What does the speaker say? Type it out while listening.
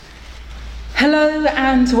Hello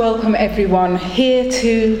and welcome everyone here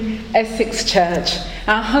to Essex Church,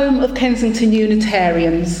 our home of Kensington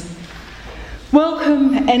Unitarians.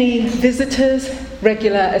 Welcome any visitors,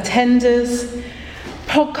 regular attenders,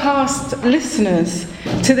 podcast listeners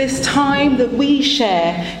to this time that we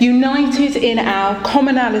share, united in our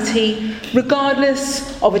commonality,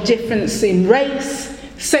 regardless of a difference in race,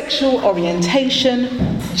 sexual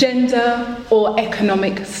orientation, gender or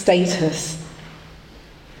economic status.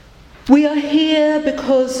 We are here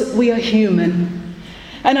because we are human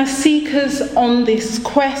and are seekers on this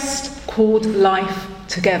quest called life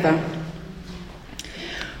together.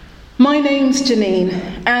 My name's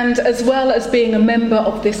Janine, and as well as being a member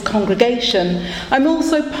of this congregation, I'm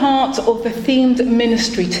also part of the themed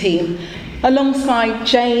ministry team alongside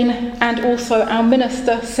Jane and also our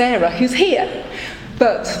minister Sarah, who's here,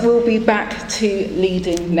 but will be back to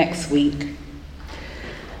leading next week.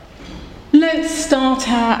 Let's start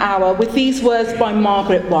our hour with these words by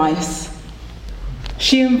Margaret Weiss.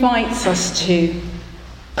 She invites us to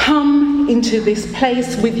come into this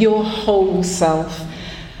place with your whole self,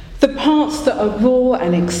 the parts that are raw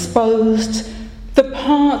and exposed, the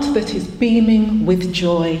part that is beaming with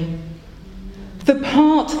joy, the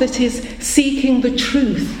part that is seeking the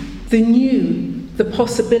truth, the new, the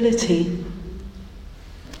possibility.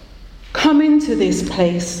 Come into this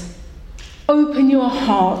place. Open your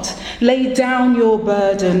heart, lay down your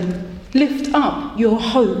burden, lift up your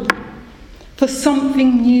hope for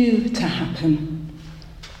something new to happen.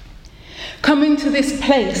 Come into this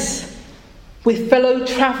place with fellow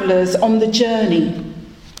travellers on the journey,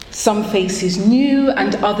 some faces new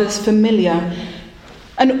and others familiar,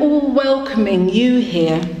 and all welcoming you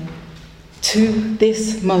here to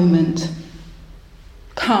this moment.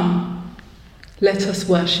 Come, let us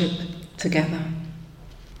worship together.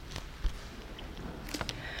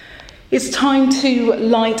 It's time to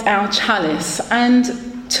light our chalice,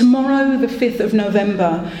 and tomorrow, the 5th of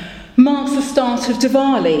November, marks the start of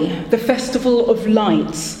Diwali, the Festival of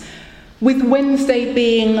Lights, with Wednesday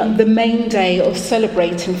being the main day of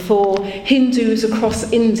celebrating for Hindus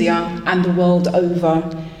across India and the world over.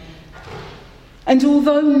 And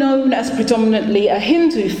although known as predominantly a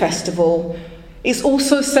Hindu festival, it's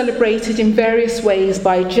also celebrated in various ways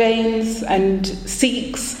by Jains and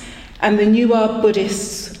Sikhs and the newer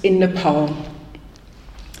Buddhists in Nepal.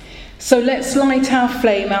 So let's light our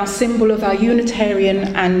flame, our symbol of our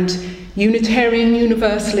Unitarian and Unitarian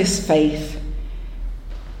Universalist faith,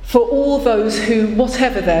 for all those who,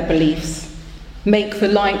 whatever their beliefs, make the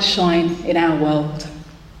light shine in our world.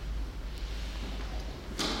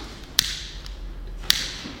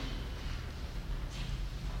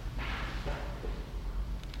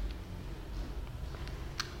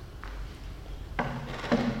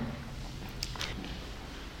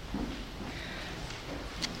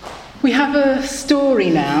 We have a story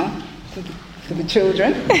now for the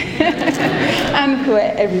children and for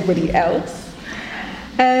everybody else,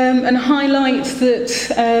 and highlights that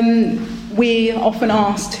we are often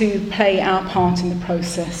asked to play our part in the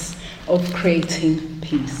process of creating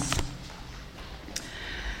peace.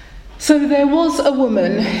 So there was a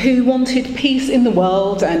woman who wanted peace in the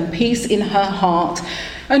world and peace in her heart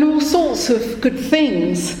and all sorts of good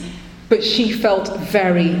things, but she felt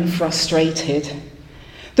very frustrated.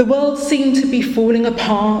 The world seemed to be falling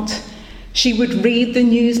apart. She would read the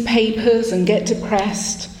newspapers and get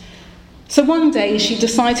depressed. So one day she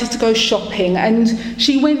decided to go shopping, and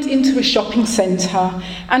she went into a shopping centre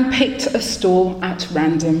and picked a store at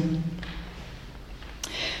random.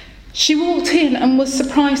 She walked in and was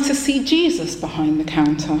surprised to see Jesus behind the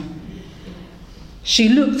counter. She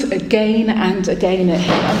looked again and again at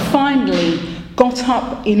him and finally got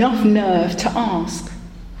up enough nerve to ask,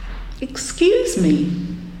 "Excuse me,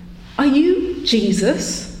 are you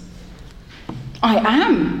Jesus?" "I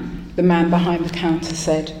am," the man behind the counter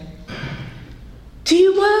said. "Do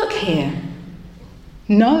you work here?"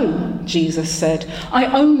 "No," Jesus said. "I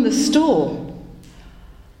own the store."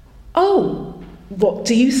 "Oh, what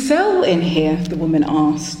do you sell in here?" the woman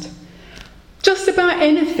asked. "Just about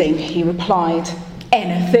anything," he replied.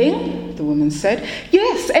 "Anything?" the woman said.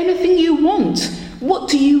 "Yes, anything you want. What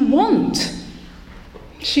do you want?"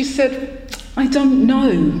 She said, "I don't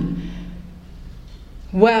know."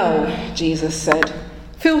 "Well," Jesus said,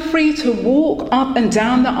 "feel free to walk up and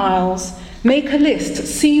down the aisles, make a list,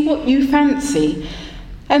 see what you fancy,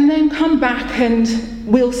 and then come back and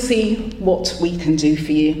we'll see what we can do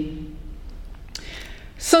for you."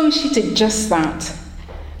 So she did just that.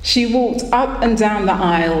 She walked up and down the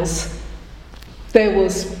aisles. There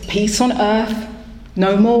was peace on earth,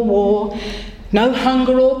 no more war, no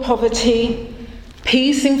hunger or poverty,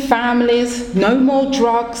 peace in families, no more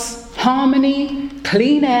drugs, harmony,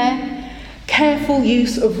 clean air, careful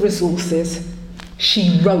use of resources.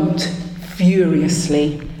 She wrote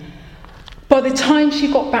furiously. By the time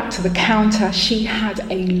she got back to the counter, she had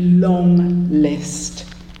a long list.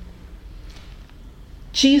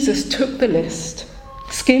 Jesus took the list,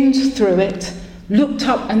 skimmed through it, looked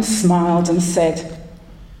up and smiled and said,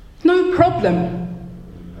 "No problem."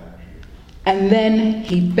 And then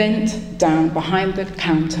he bent down behind the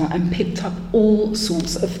counter and picked up all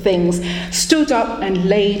sorts of things, stood up and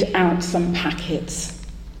laid out some packets.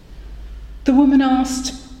 The woman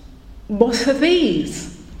asked, "What are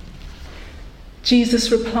these?"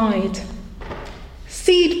 Jesus replied,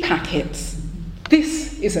 "Seed packets.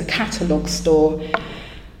 This is a catalogue store."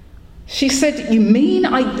 She said, "You mean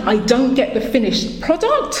I don't get the finished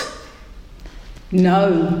product?"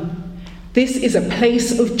 "No. This is a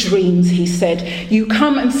place of dreams," he said. "You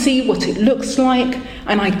come and see what it looks like,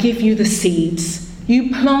 and I give you the seeds.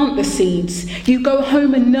 You plant the seeds. You go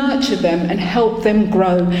home and nurture them and help them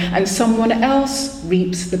grow, and someone else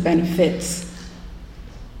reaps the benefits."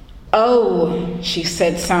 "Oh," she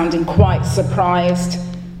said, sounding quite surprised.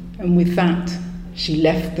 And with that, she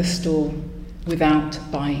left the store without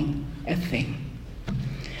buying a thing.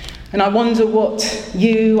 And I wonder what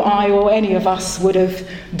you, I, or any of us would have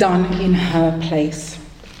done in her place.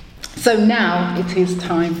 So now it is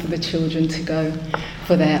time for the children to go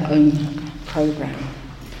for their own programme.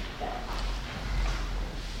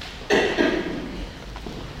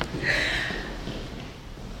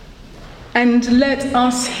 And let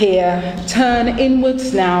us here turn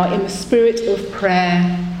inwards now in the spirit of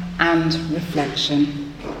prayer and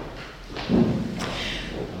reflection.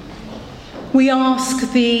 We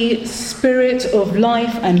ask the Spirit of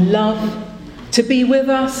life and love to be with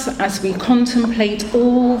us as we contemplate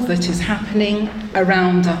all that is happening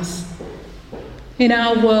around us, in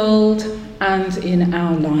our world and in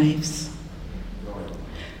our lives.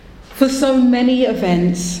 For so many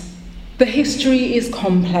events, the history is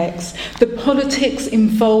complex, the politics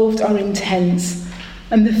involved are intense,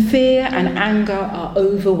 and the fear and anger are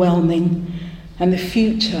overwhelming, and the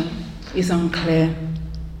future is unclear.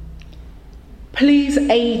 Please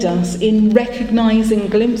aid us in recognising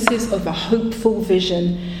glimpses of a hopeful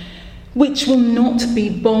vision, which will not be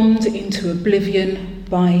bombed into oblivion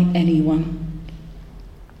by anyone.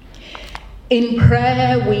 In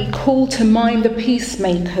prayer, we call to mind the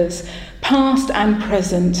peacemakers, past and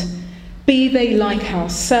present, be they like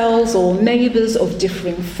ourselves or neighbours of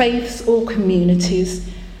differing faiths or communities,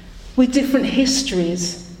 with different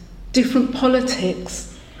histories, different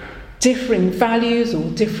politics, differing values or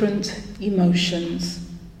different emotions.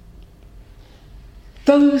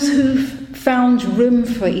 Those who've found room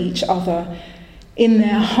for each other in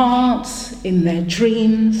their hearts, in their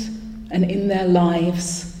dreams, and in their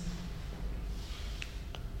lives.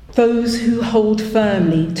 Those who hold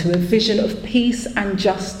firmly to a vision of peace and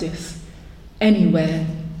justice anywhere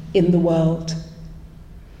in the world.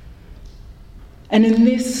 And in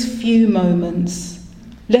these few moments,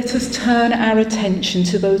 let us turn our attention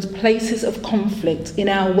to those places of conflict in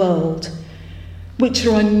our world which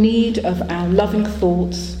are in need of our loving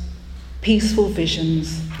thoughts, peaceful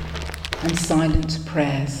visions, and silent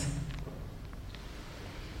prayers.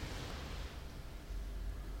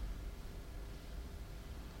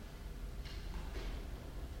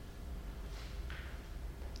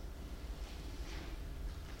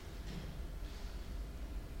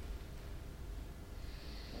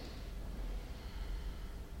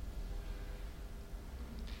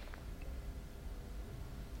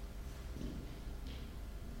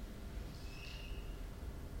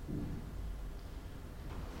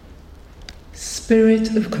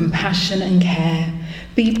 Spirit of compassion and care,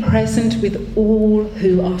 be present with all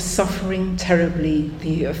who are suffering terribly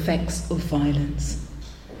the effects of violence.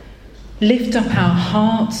 Lift up our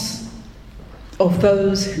hearts of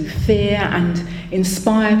those who fear and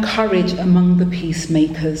inspire courage among the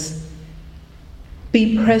peacemakers.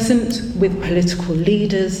 Be present with political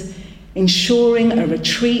leaders, ensuring a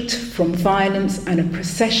retreat from violence and a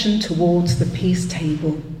procession towards the peace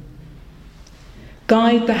table.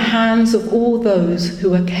 Guide the hands of all those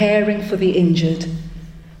who are caring for the injured,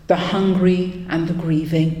 the hungry and the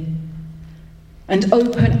grieving. And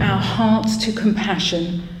open our hearts to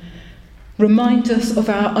compassion. Remind us of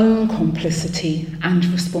our own complicity and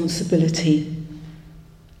responsibility.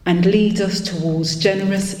 And lead us towards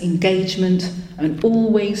generous engagement and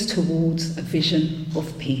always towards a vision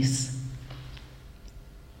of peace.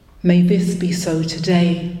 May this be so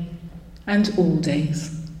today and all days.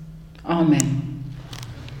 Amen.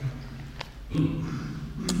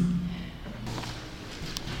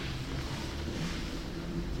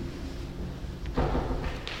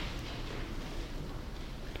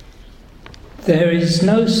 There is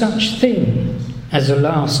no such thing as a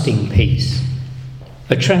lasting peace,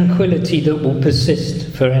 a tranquility that will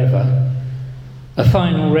persist forever, a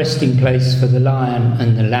final resting place for the lion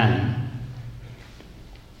and the lamb.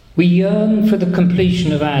 We yearn for the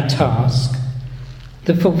completion of our task,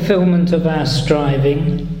 the fulfillment of our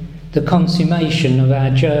striving, the consummation of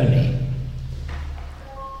our journey.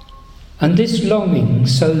 And this longing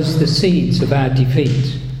sows the seeds of our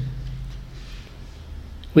defeat.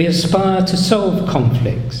 We aspire to solve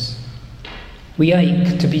conflicts. We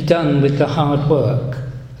ache to be done with the hard work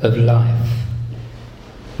of life.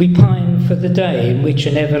 We pine for the day in which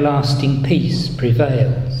an everlasting peace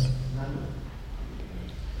prevails.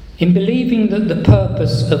 In believing that the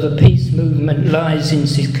purpose of a peace movement lies in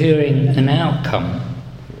securing an outcome,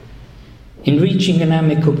 in reaching an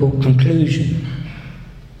amicable conclusion,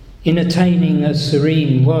 in attaining a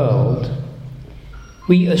serene world,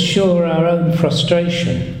 we assure our own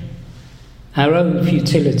frustration, our own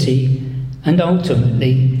futility, and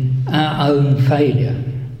ultimately our own failure.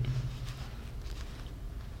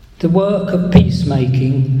 The work of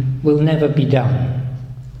peacemaking will never be done.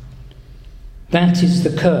 That is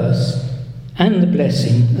the curse and the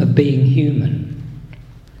blessing of being human.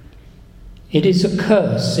 It is a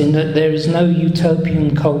curse in that there is no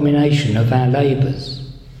utopian culmination of our labours.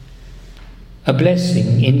 A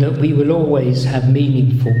blessing in that we will always have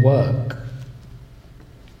meaningful work.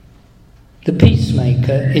 The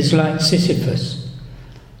peacemaker is like Sisyphus,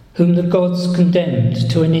 whom the gods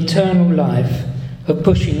condemned to an eternal life of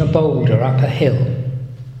pushing a boulder up a hill,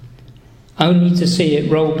 only to see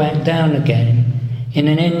it roll back down again in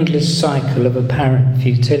an endless cycle of apparent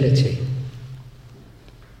futility.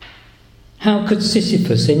 How could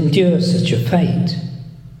Sisyphus endure such a fate?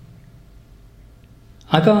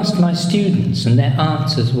 I've asked my students and their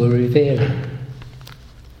answers were revealing.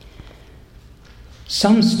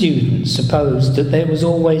 Some students supposed that there was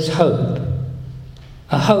always hope,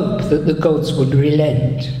 a hope that the gods would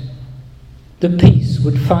relent, that peace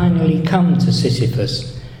would finally come to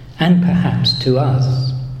Sisyphus and perhaps to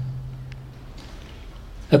us.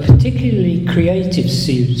 A particularly creative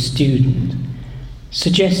student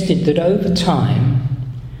suggested that over time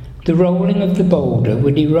the rolling of the boulder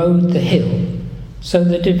would erode the hill, so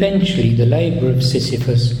that eventually the labour of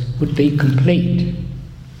Sisyphus would be complete.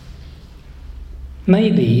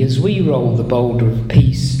 Maybe as we roll the boulder of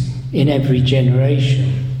peace in every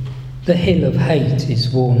generation, the hill of hate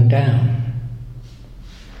is worn down.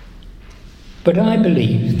 But I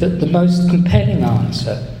believe that the most compelling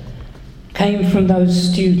answer came from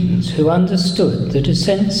those students who understood that a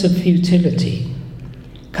sense of futility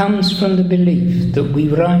comes from the belief that we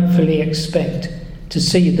rightfully expect to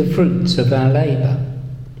see the fruits of our labour.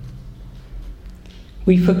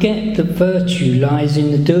 We forget that virtue lies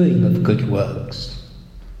in the doing of good works,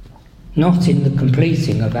 not in the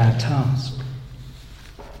completing of our task.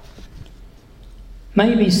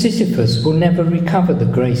 Maybe Sisyphus will never recover the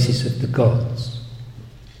graces of the gods.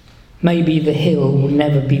 Maybe the hill will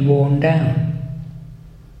never be worn down.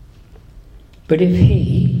 But if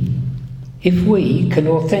we can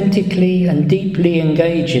authentically and deeply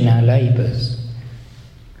engage in our labours,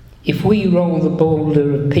 if we roll the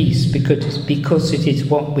boulder of peace because it is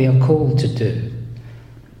what we are called to do,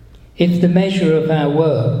 if the measure of our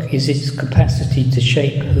work is its capacity to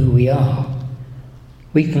shape who we are,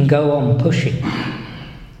 we can go on pushing.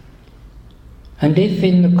 And if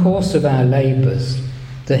in the course of our labours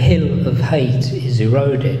the hill of hate is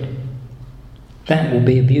eroded, that will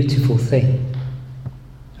be a beautiful thing,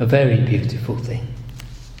 a very beautiful thing.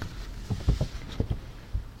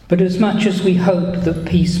 But as much as we hope that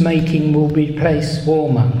peacemaking will replace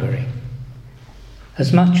warmongering,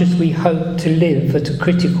 as much as we hope to live at a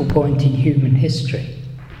critical point in human history,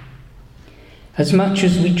 as much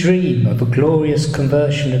as we dream of a glorious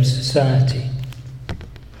conversion of society,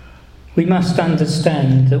 we must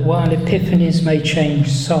understand that while epiphanies may change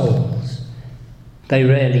souls, they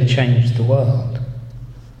rarely change the world.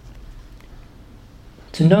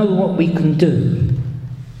 To know what we can do,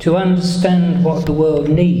 to understand what the world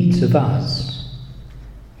needs of us,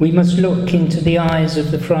 we must look into the eyes of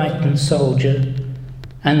the frightened soldier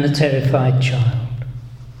and the terrified child.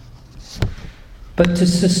 But to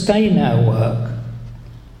sustain our work,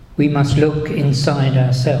 we must look inside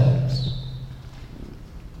ourselves.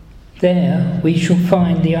 There we shall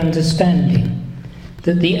find the understanding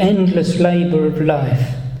that the endless labour of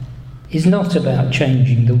life is not about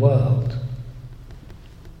changing the world,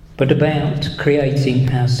 but about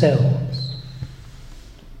creating ourselves.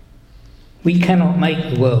 We cannot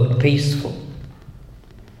make the world peaceful,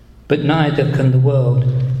 but neither can the world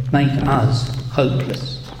make us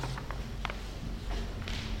hopeless.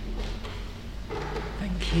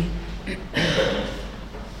 Thank you.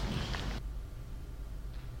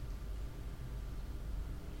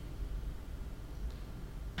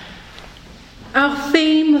 Our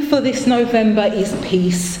theme for this November is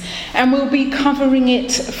peace, and we'll be covering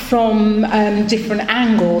it from different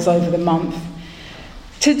angles over the month.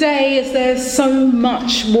 Today, as there's so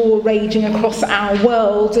much war raging across our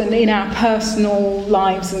world and in our personal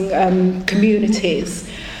lives and communities,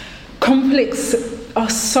 conflicts are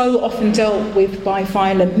so often dealt with by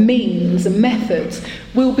violent means and methods.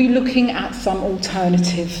 We'll be looking at some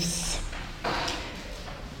alternatives.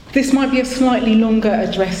 This might be a slightly longer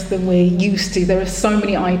address than we're used to. There are so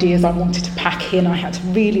many ideas I wanted to pack in. I had to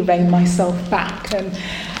really rein myself back.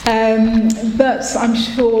 But I'm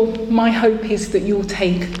sure my hope is that you'll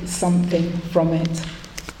take something from it.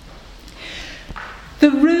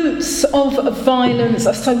 The roots of violence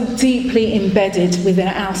are so deeply embedded within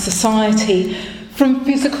our society, from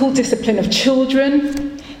physical discipline of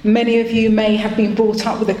children. Many of you may have been brought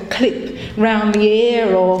up with a clip round the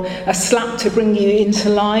ear or a slap to bring you into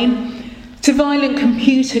line, to violent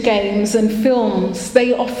computer games and films.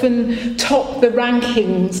 They often top the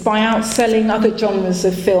rankings by outselling other genres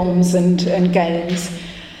of films and games,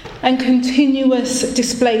 and continuous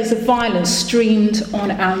displays of violence streamed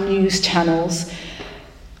on our news channels.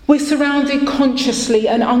 We're surrounded consciously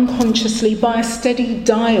and unconsciously by a steady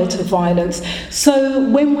diet of violence. So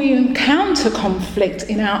when we encounter conflict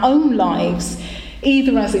in our own lives,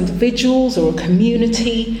 either as individuals or a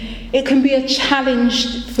community, it can be a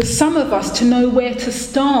challenge for some of us to know where to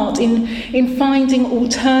start in finding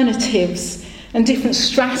alternatives and different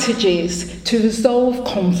strategies to resolve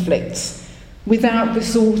conflicts without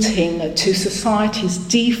resorting to society's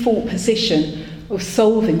default position of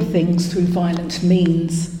solving things through violent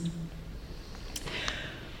means.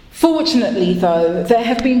 Fortunately, though, there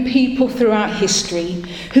have been people throughout history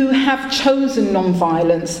who have chosen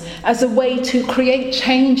non-violence as a way to create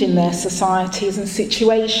change in their societies and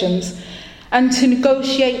situations and to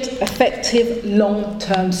negotiate effective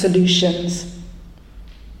long-term solutions.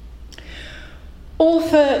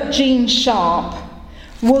 Author Gene Sharp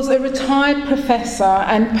was a retired professor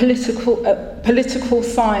and political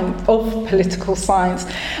science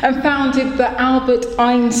and founded the Albert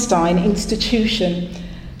Einstein Institution,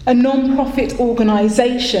 a non-profit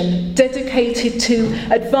organisation dedicated to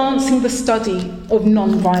advancing the study of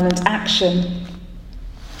non-violent action.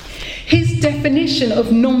 His definition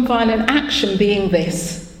of non-violent action being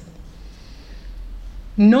this: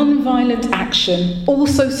 non-violent action,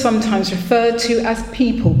 also sometimes referred to as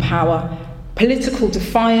people power, political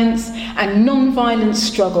defiance and non-violent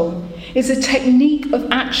struggle, is a technique of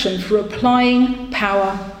action for applying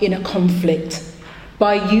power in a conflict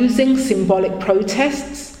by using symbolic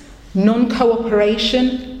protests,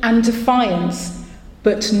 non-cooperation and defiance,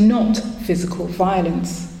 but not physical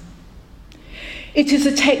violence. It is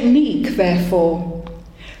a technique, therefore.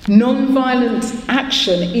 Non-violent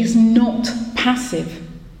action is not passive.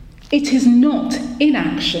 It is not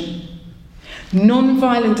inaction.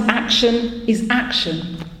 Non-violent action is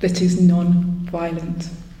action that is non-violent.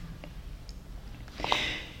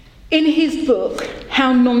 In his book,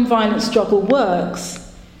 How Non-Violent Struggle Works,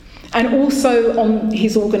 and also on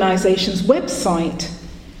his organisation's website,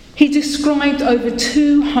 he described over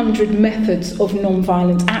 200 methods of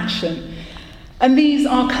non-violent action, and these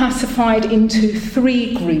are classified into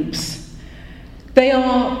 3 groups. They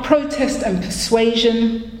are protest and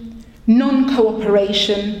persuasion,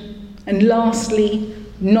 non-cooperation, and lastly,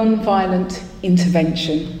 non-violent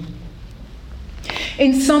intervention.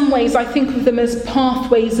 In some ways, I think of them as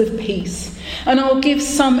pathways of peace, and I'll give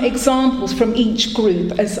some examples from each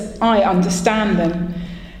group as I understand them.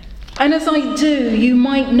 And as I do, you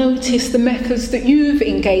might notice the methods that you've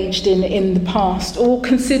engaged in the past, or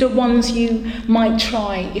consider ones you might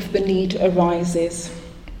try if the need arises.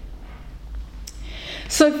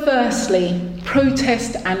 So firstly,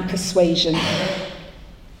 protest and persuasion.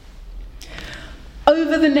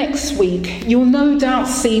 Over the next week, you'll no doubt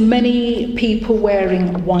see many people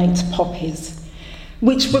wearing white poppies,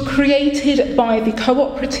 which were created by the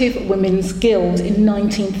Cooperative Women's Guild in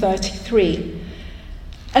 1933.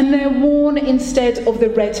 And they're worn instead of the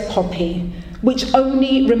red poppy, which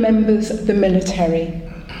only remembers the military.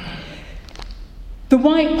 The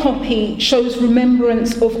white poppy shows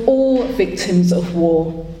remembrance of all victims of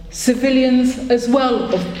war, civilians as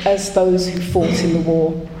well as those who fought in the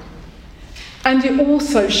war. And it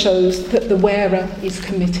also shows that the wearer is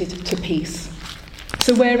committed to peace.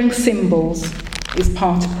 So wearing symbols is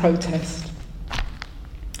part of protest.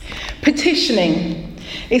 Petitioning.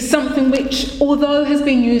 is something which, although has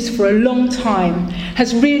been used for a long time,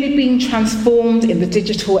 has really been transformed in the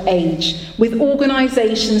digital age, with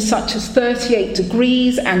organisations such as 38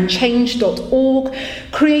 Degrees and Change.org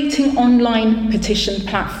creating online petition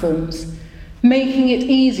platforms, making it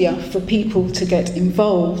easier for people to get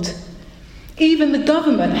involved. Even the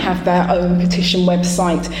government have their own petition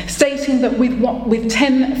website, stating that with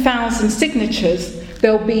 10,000 signatures,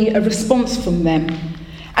 there'll be a response from them.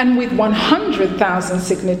 And with 100,000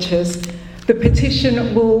 signatures, the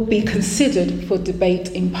petition will be considered for debate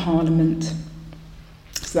in Parliament.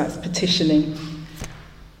 So that's petitioning.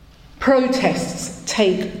 Protests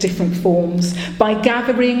take different forms by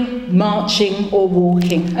gathering, marching, or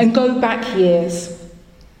walking, and go back years.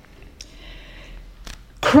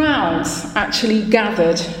 Crowds actually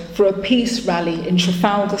gathered for a peace rally in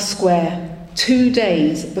Trafalgar Square 2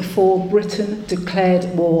 days before Britain declared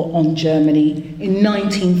war on Germany in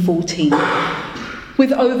 1914,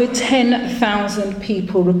 with over 10,000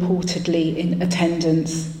 people reportedly in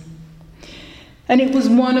attendance. And it was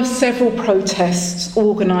one of several protests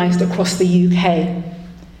organised across the UK.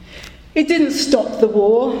 It didn't stop the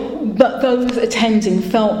war, but those attending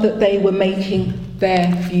felt that they were making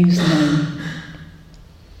their views known.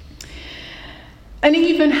 And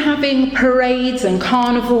even having parades and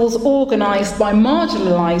carnivals organised by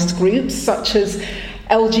marginalised groups such as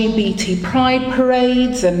LGBT pride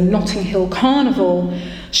parades and Notting Hill Carnival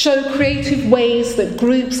show creative ways that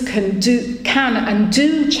groups can and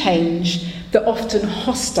do change the often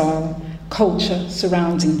hostile culture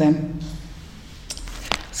surrounding them.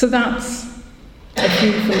 So that's a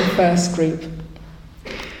few from the first group.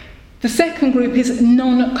 The second group is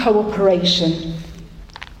non-cooperation.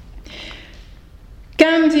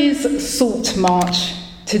 Gandhi's Salt March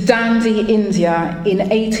to Dandi, India in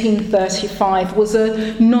 1835 was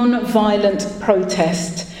a non-violent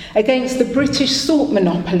protest against the British salt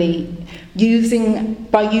monopoly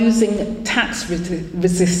by using tax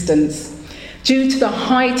resistance due to the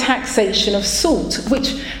high taxation of salt,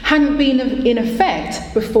 which hadn't been in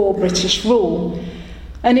effect before British rule,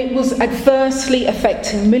 and it was adversely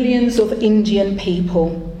affecting millions of Indian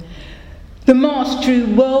people. The march drew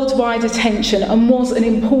worldwide attention and was an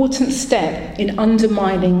important step in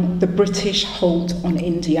undermining the British hold on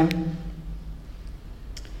India.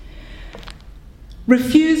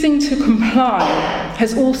 Refusing to comply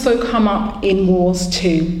has also come up in wars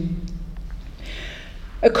too.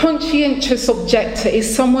 A conscientious objector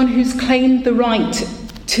is someone who's claimed the right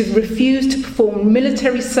to refuse to perform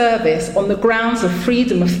military service on the grounds of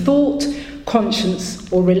freedom of thought,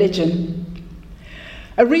 conscience, or religion.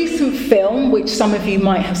 A recent film, which some of you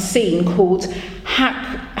might have seen, called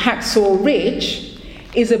Hacksaw Ridge,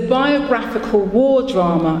 is a biographical war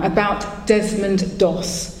drama about Desmond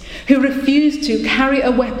Doss, who refused to carry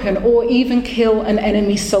a weapon or even kill an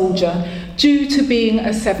enemy soldier due to being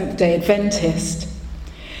a Seventh-day Adventist.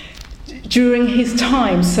 During his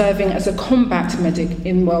time serving as a combat medic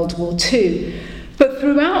in World War II. But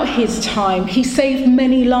throughout his time, he saved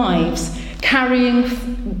many lives, carrying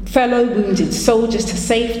fellow wounded soldiers to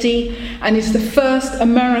safety, and is the first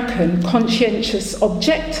American conscientious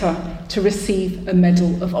objector to receive a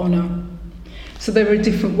Medal of Honor. So there are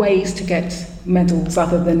different ways to get medals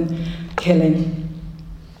other than killing.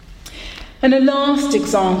 And a last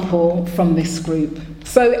example from this group.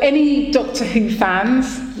 So any Doctor Who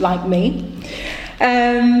fans, like me,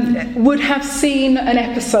 would have seen an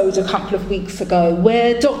episode a couple of weeks ago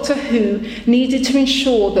where Doctor Who needed to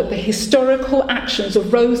ensure that the historical actions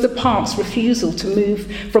of Rosa Parks' refusal to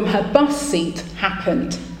move from her bus seat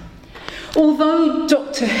happened. Although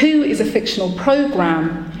Doctor Who is a fictional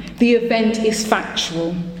programme, the event is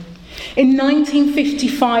factual. In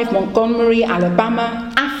 1955, Montgomery,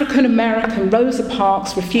 Alabama, African-American Rosa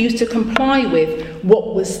Parks refused to comply with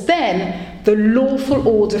what was then the lawful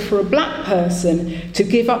order for a black person to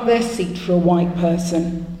give up their seat for a white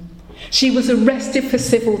person. She was arrested for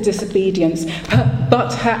civil disobedience,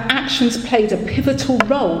 but her actions played a pivotal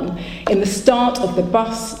role in the start of the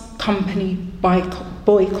bus company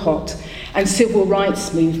boycott and civil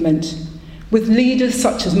rights movement, with leaders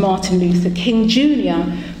such as Martin Luther King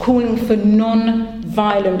Jr. calling for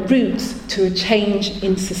non-violent routes to a change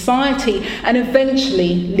in society, and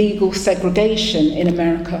eventually legal segregation in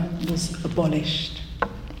America was abolished.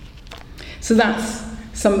 So that's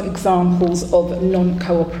some examples of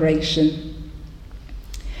non-cooperation.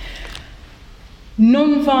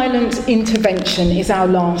 Non-violent intervention is our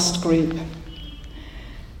last group.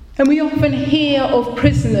 And we often hear of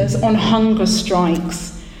prisoners on hunger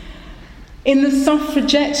strikes. In the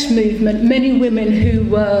suffragette movement, many women who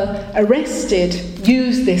were arrested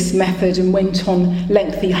used this method and went on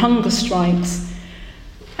lengthy hunger strikes.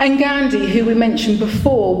 And Gandhi, who we mentioned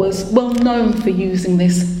before, was well known for using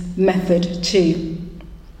this method too.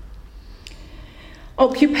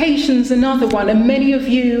 Occupation's another one, and many of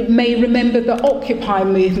you may remember the Occupy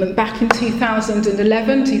movement back in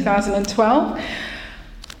 2011, 2012.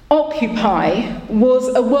 Occupy was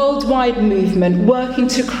a worldwide movement working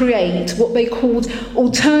to create what they called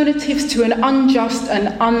alternatives to an unjust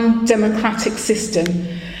and undemocratic system,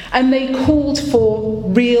 and they called for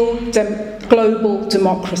real global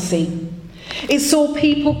democracy. It saw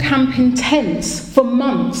people camp in tents for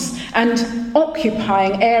months and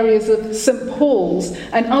occupying areas of St. Paul's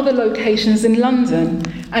and other locations in London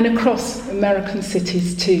and across American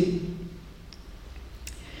cities too.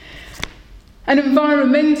 And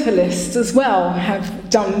environmentalists as well have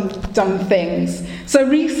done things. So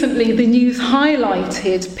recently the news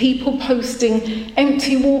highlighted people posting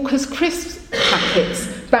empty Walker's crisp packets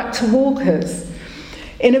back to Walker's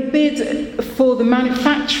in a bid for the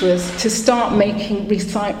manufacturers to start making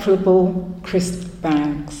recyclable crisp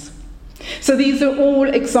bags. So these are all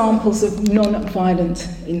examples of non-violent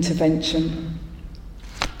intervention.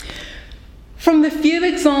 From the few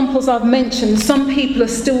examples I've mentioned, some people are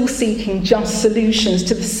still seeking just solutions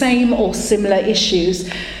to the same or similar issues,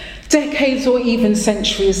 decades or even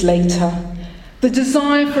centuries later. The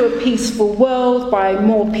desire for a peaceful world by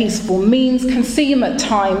more peaceful means can seem at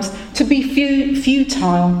times to be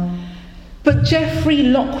futile. But Geoffrey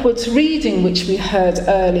Lockwood's reading, which we heard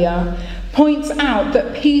earlier, points out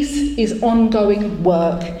that peace is ongoing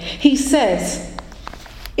work. He says,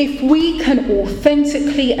 if we can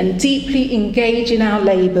authentically and deeply engage in our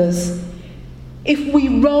labours, if we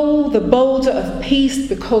roll the boulder of peace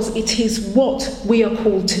because it is what we are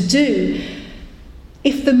called to do,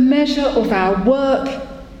 if the measure of our work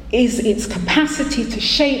is its capacity to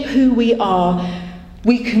shape who we are,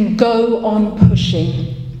 we can go on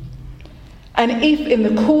pushing. And if in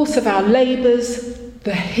the course of our labours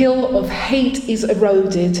the hill of hate is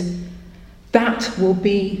eroded, that will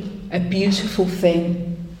be a beautiful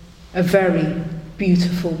thing, a very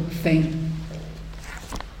beautiful thing.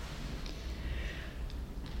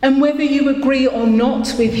 And whether you agree or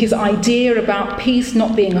not with his idea about peace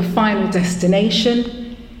not being a final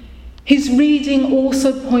destination, his reading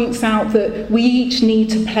also points out that we each need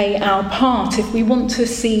to play our part if we want to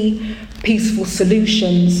see peaceful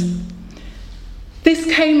solutions.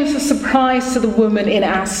 This came as a surprise to the woman in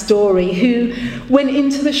our story who went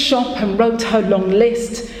into the shop and wrote her long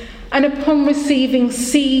list, and upon receiving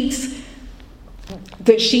seeds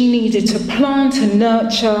that she needed to plant and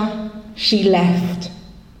nurture, she left.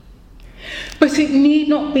 But it need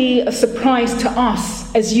not be a surprise to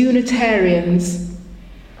us as Unitarians.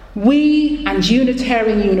 We and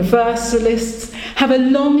Unitarian Universalists have a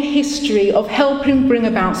long history of helping bring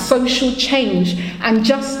about social change and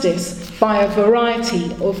justice by a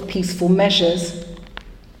variety of peaceful measures.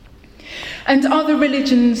 And other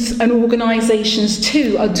religions and organisations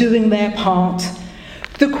too are doing their part.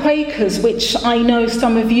 The Quakers, which I know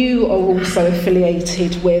some of you are also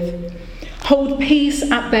affiliated with, hold peace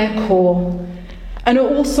at their core and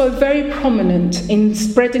are also very prominent in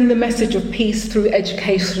spreading the message of peace through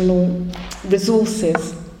educational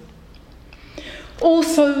resources.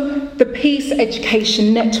 Also, the Peace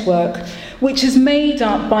Education Network, which is made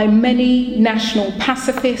up by many national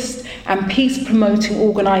pacifist and peace-promoting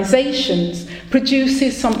organisations,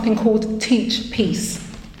 produces something called Teach Peace.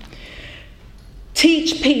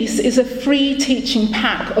 Teach Peace is a free teaching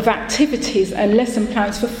pack of activities and lesson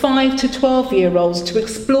plans for 5 to 12-year-olds to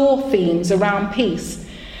explore themes around peace,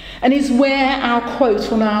 and is where our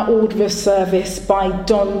quote on our order of service by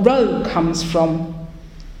Don Rowe comes from.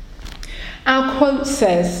 Our quote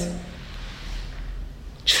says,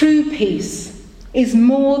 "True peace is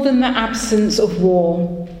more than the absence of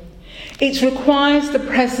war. It requires the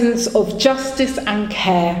presence of justice and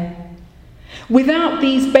care. Without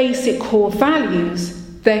these basic core values,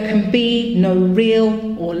 there can be no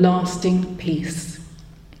real or lasting peace."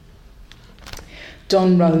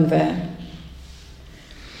 Don Rowe there.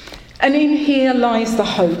 And in here lies the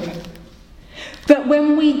hope that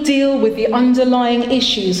when we deal with the underlying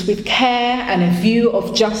issues with care and a view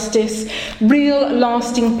of justice, real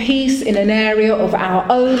lasting peace in an area of our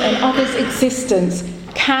own and others' existence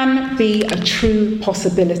can be a true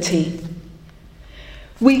possibility.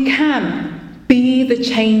 We can be the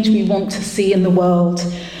change we want to see in the world.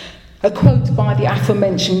 A quote by the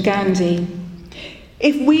aforementioned Gandhi.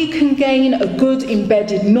 If we can gain a good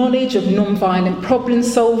embedded knowledge of non-violent problem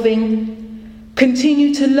solving,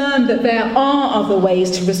 continue to learn that there are other ways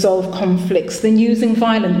to resolve conflicts than using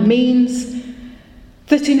violent means,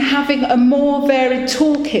 that in having a more varied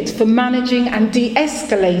toolkit for managing and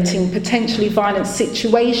de-escalating potentially violent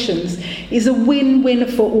situations is a win-win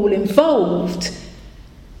for all involved,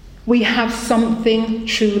 we have something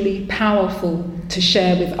truly powerful to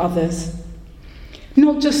share with others.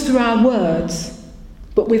 Not just through our words,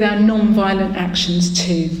 but with our non-violent actions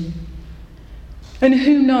too. And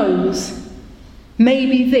who knows,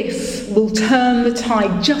 maybe this will turn the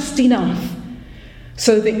tide just enough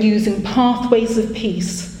so that using pathways of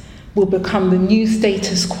peace will become the new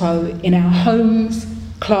status quo in our homes,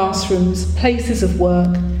 classrooms, places of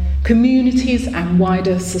work, communities and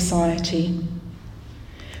wider society.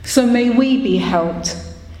 So may we be helped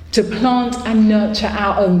to plant and nurture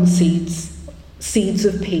our own seeds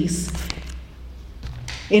of peace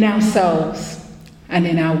in ourselves and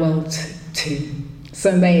in our world too.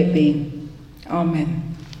 So may it be. Amen.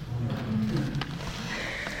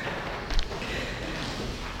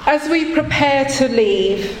 As we prepare to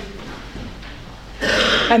leave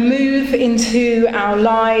and move into our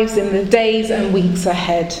lives in the days and weeks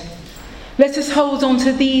ahead, let us hold on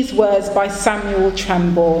to these words by Samuel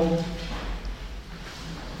Tramborr.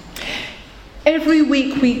 Every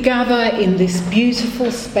week we gather in this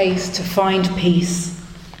beautiful space to find peace.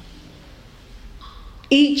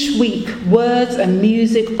 Each week, words and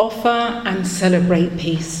music offer and celebrate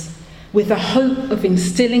peace, with the hope of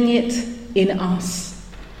instilling it in us.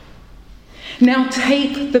 Now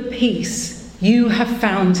take the peace you have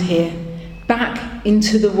found here back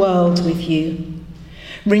into the world with you.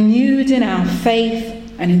 Renewed in our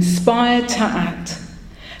faith and inspired to act,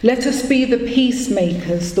 let us be the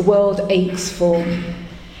peacemakers the world aches for.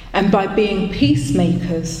 And by being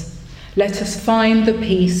peacemakers, let us find the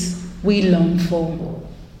peace we long for.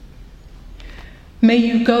 May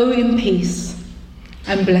you go in peace,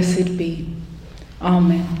 and blessed be.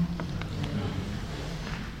 Amen.